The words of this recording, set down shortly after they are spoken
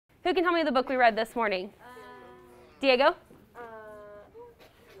Who can tell me the book we read this morning? Diego?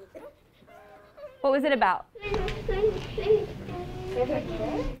 What was it about?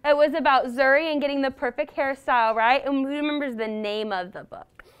 It was about Zuri and getting the perfect hairstyle, right? And who remembers the name of the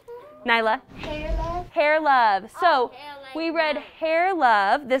book? Nyla? Hair Love. Hair Love. So Hair Like we read Mine. Hair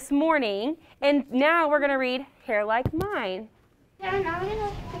Love this morning, and now we're going to read Hair Like Mine.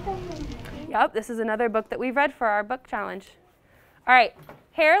 Yep, this is another book that we've read for our book challenge. All right,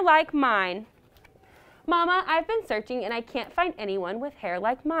 Hair Like Mine. Mama, I've been searching and I can't find anyone with hair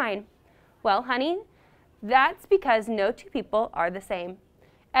like mine. Well, honey, that's because no two people are the same.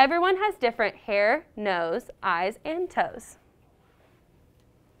 Everyone has different hair, nose, eyes, and toes.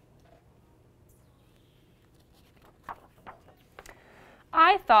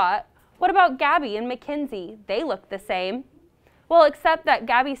 I thought, what about Gabby and Mackenzie? They look the same. Well, except that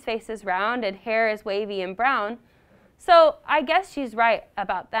Gabby's face is round and hair is wavy and brown. So I guess she's right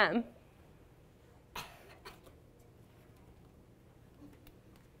about them.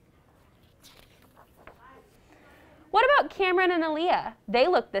 What about Cameron and Aaliyah? They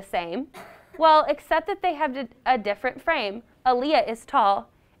look the same. Well, except that they have a different frame. Aaliyah is tall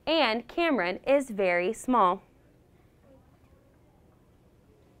and Cameron is very small.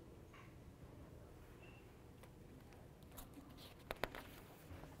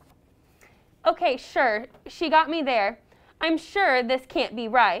 Okay, sure, she got me there. I'm sure this can't be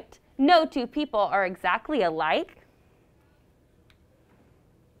right. No two people are exactly alike.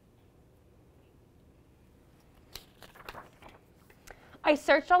 I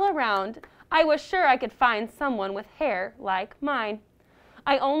searched all around. I was sure I could find someone with hair like mine.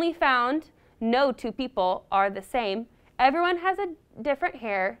 I only found no two people are the same. Everyone has a different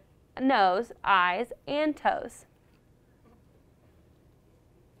hair, nose, eyes, and toes.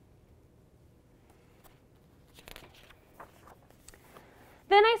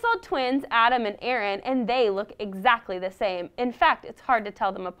 Then I saw twins, Adam and Aaron, and they look exactly the same. In fact, it's hard to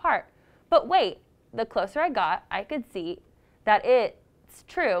tell them apart. But wait, the closer I got, I could see that it's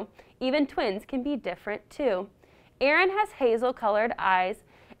true. Even twins can be different too. Aaron has hazel-colored eyes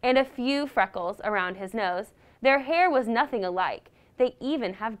and a few freckles around his nose. Their hair was nothing alike. They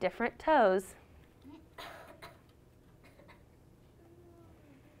even have different toes.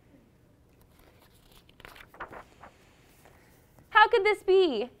 How could this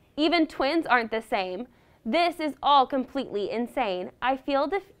be? Even twins aren't the same. This is all completely insane. I feel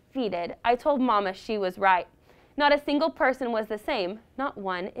defeated. I told Mama she was right. Not a single person was the same, not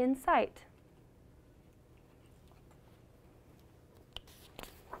one in sight.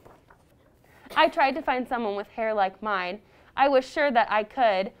 I tried to find someone with hair like mine. I was sure that I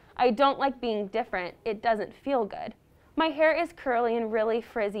could. I don't like being different. It doesn't feel good. My hair is curly and really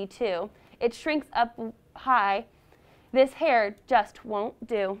frizzy too. It shrinks up high. This hair just won't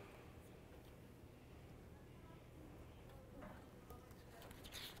do.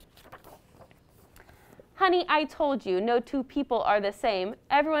 Honey, I told you, no two people are the same.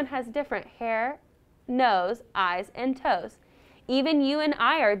 Everyone has different hair, nose, eyes, and toes. Even you and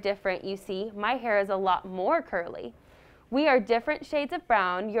I are different, you see. My hair is a lot more curly. We are different shades of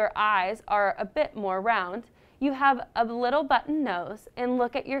brown. Your eyes are a bit more round. You have a little button nose, and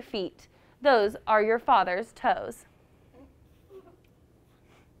look at your feet. Those are your father's toes.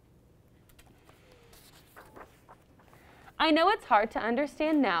 I know it's hard to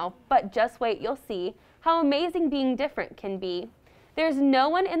understand now, but just wait, you'll see how amazing being different can be. There's no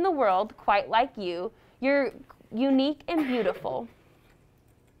one in the world quite like you. You're unique and beautiful.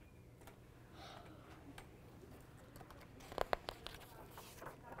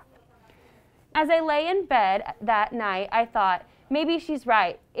 As I lay in bed that night, I thought, maybe she's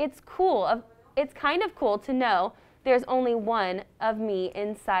right. It's kind of cool to know there's only one of me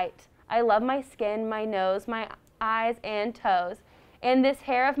in sight. I love my skin, my nose, my eyes, and toes. And this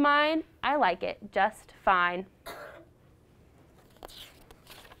hair of mine, I like it just fine.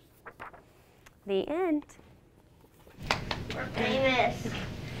 The end. We're famous.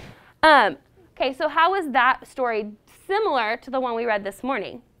 Okay, so how is that story similar to the one we read this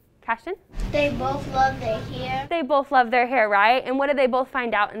morning? Cashton? They both love their hair. They both love their hair, right? And what did they both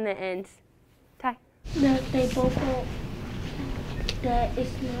find out in the end? Ty? That they both don't, that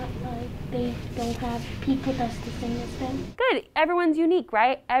it's not like they don't have people that's the same as them. Good. Everyone's unique,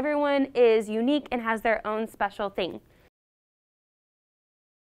 right? Everyone is unique and has their own special thing.